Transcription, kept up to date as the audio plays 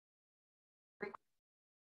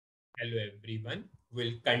Hello everyone,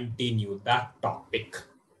 we'll continue the topic.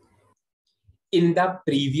 In the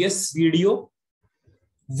previous video,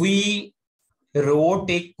 we wrote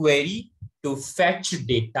a query to fetch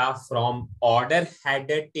data from order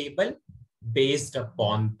header table based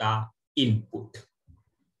upon the input.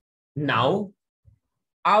 Now,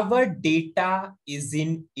 our data is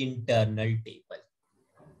in internal table.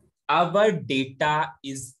 Our data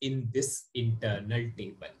is in this internal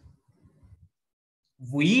table.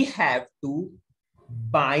 We have to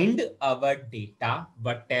bind our data,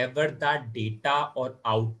 whatever the data or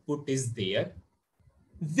output is there,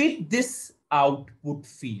 with this output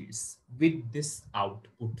fields,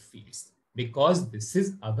 because this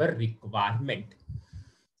is our requirement.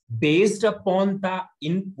 Based upon the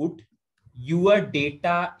input, your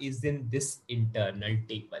data is in this internal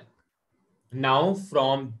table. Now,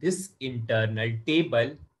 from this internal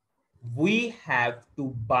table, we have to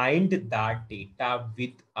bind the data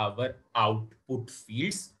with our output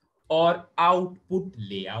fields or output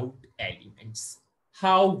layout elements.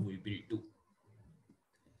 How we will do?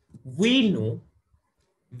 We know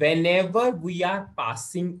whenever we are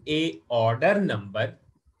passing a order number,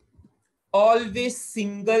 always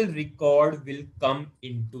single record will come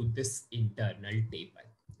into this internal table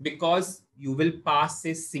because you will pass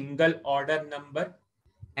a single order number,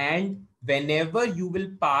 and whenever you will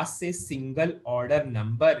pass a single order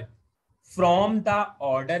number from the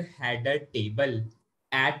order header table,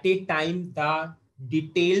 at a time the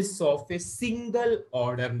details of a single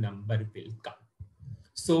order number will come.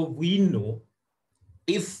 So we know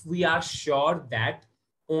if we are sure that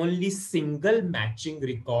only single matching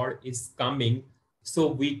record is coming, so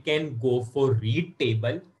we can go for read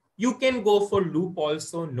table. You can go for loop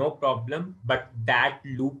also, no problem, but that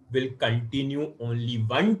loop will continue only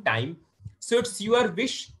one time. So it's your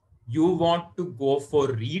wish. You want to go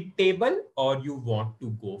for read table or you want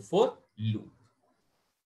to go for loop.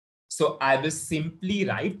 So I will simply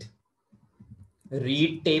write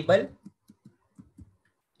read table,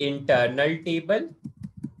 internal table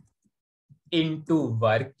into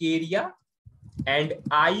work area, and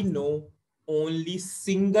I know only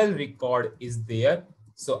single record is there.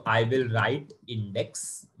 So I will write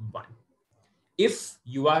index 1. If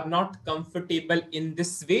you are not comfortable in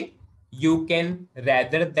this way, you can,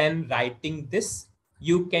 rather than writing this,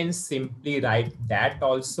 you can simply write that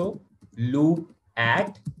also, loop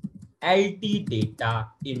at LT data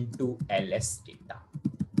into LS data.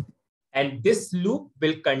 And this loop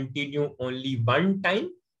will continue only one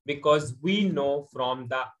time because we know from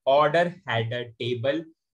the order header table,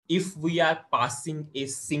 if we are passing a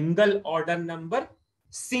single order number,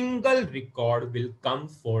 single record will come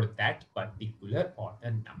for that particular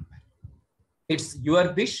order number. It's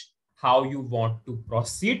your wish how you want to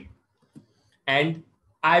proceed. And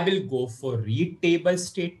I will go for read table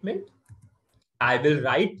statement. I will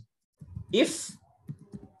write if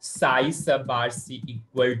psi sub RC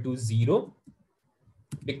equal to 0,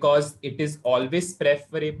 because it is always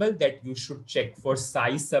preferable that you should check for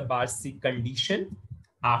psi sub RC condition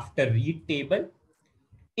after read table.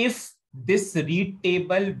 If this read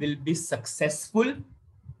table will be successful,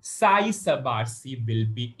 psi sub RC will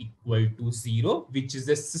be equal to 0, which is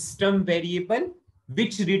a system variable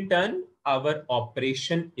which return our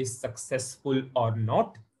operation is successful or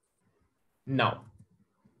not. Now,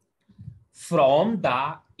 from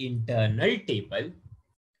the internal table,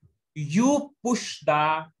 you push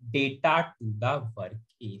the data to the work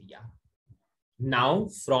area. Now,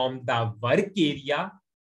 from the work area,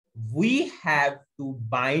 we have to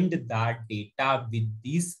bind the data with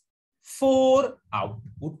these 4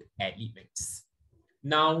 output elements.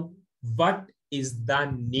 Now, what is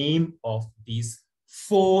the name of these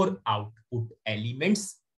 4 output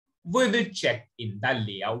elements? We will check in the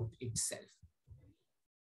layout itself.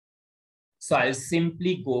 So I'll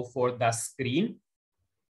simply go for the screen.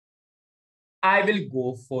 I will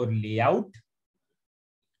go for layout.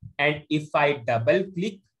 And if I double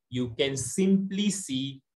click, you can simply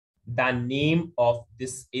see the name of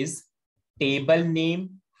this is table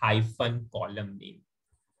name hyphen column name.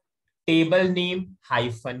 Table name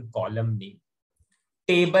hyphen column name.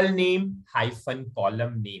 Table name hyphen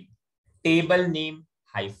column name. Table name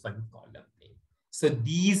hyphen column name. So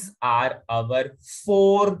these are our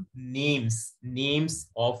 4 names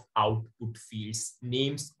of output fields,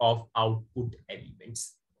 names of output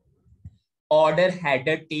elements. Order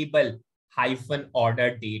header table hyphen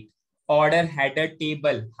order date, order header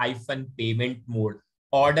table hyphen payment mode,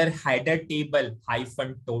 order header table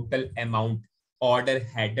hyphen total amount, order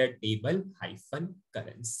header table hyphen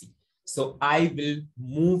currency. So I will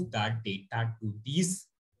move the data to these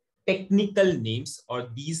technical names or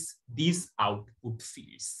these output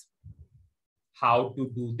fields. how to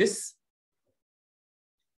do this?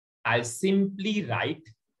 I'll simply write,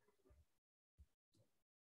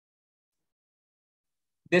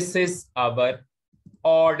 this is our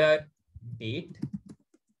order date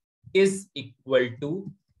is equal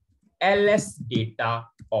to ls data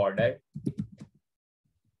order.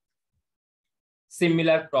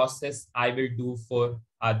 Similar process I will do for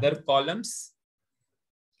other columns.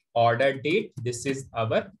 Order date, this is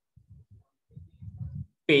our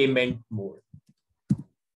payment mode.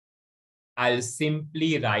 I'll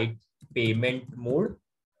simply write payment mode.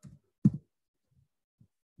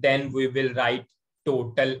 Then we will write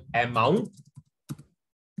total amount.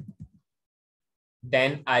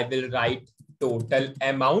 Then I will write total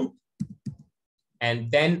amount.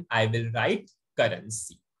 And then I will write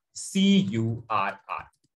currency. CURR.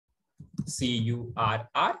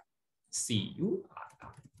 CURR. CURR.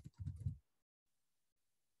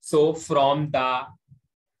 So from the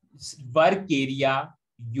work area,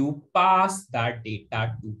 you pass the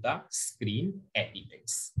data to the screen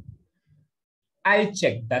elements. I'll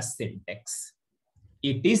check the syntax.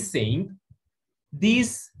 It is saying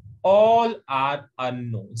these all are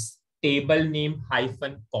unknowns. Table name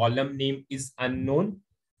hyphen column name is unknown.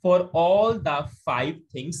 For all the 5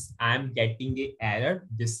 things, I am getting an error.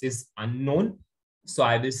 This is unknown. So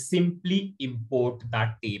I will simply import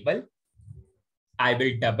the table. I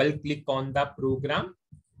will double click on the program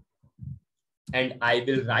and I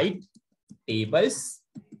will write tables,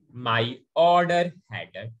 my order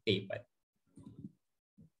header table.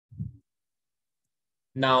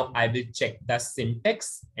 Now I will check the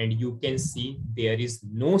syntax and you can see there is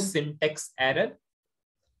no syntax error.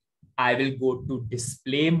 I will go to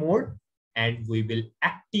display mode and we will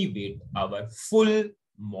activate our full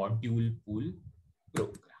module pool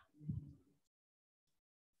program.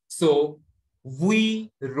 So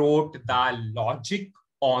we wrote the logic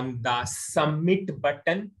on the submit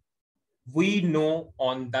button. We know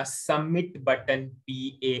on the submit button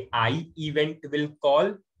PAI event will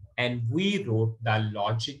call, and we wrote the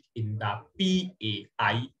logic in the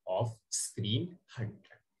PAI of screen 100.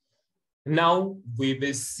 Now we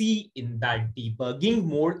will see in the debugging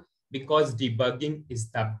mode, because debugging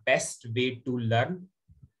is the best way to learn.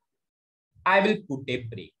 I will put a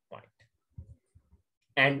breakpoint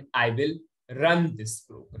and I will run this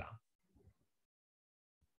program.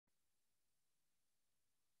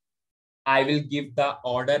 I will give the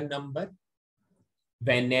order number.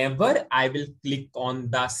 Whenever I will click on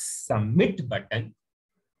the submit button,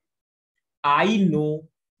 I know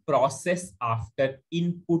process after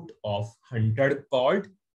input of 100 called.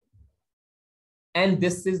 And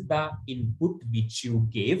this is the input which you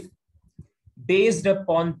gave. Based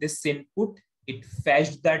upon this input, it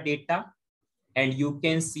fetched the data and you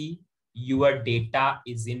can see your data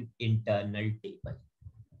is in internal table.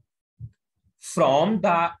 From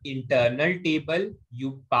the internal table,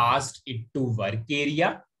 you passed it to work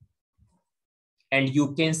area and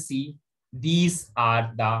you can see these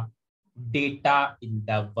are the data in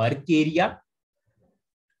the work area.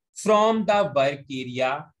 From the work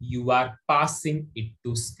area, you are passing it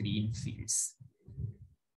to screen fields.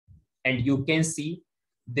 And you can see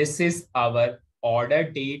this is our order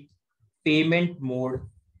date, payment mode,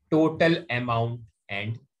 total amount,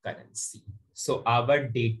 and currency. So our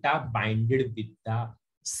data binded with the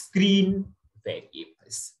screen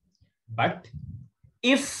variables. But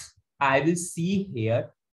if I will see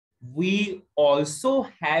here, we also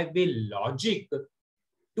have a logic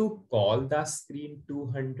to call the screen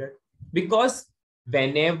 200, because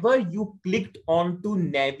whenever you clicked on to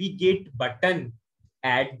navigate button,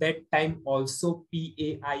 at that time also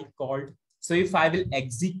PAI called. So if I will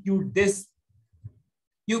execute this,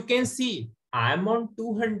 you can see I'm on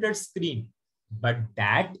 200 screen, but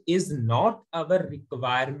that is not our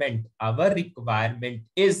requirement. Our requirement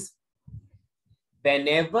is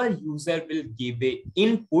whenever user will give a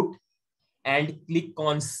input and click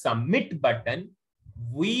on submit button,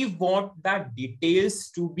 we want the details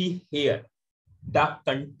to be here. The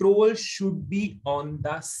control should be on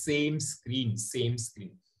the same screen.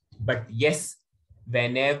 But yes,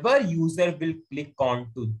 whenever user will click on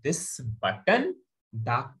to this button,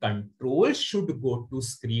 the control should go to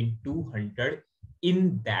screen 200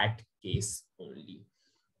 in that case only.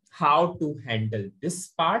 How to handle this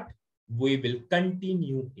part, we will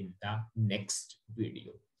continue in the next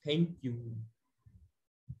video. Thank you.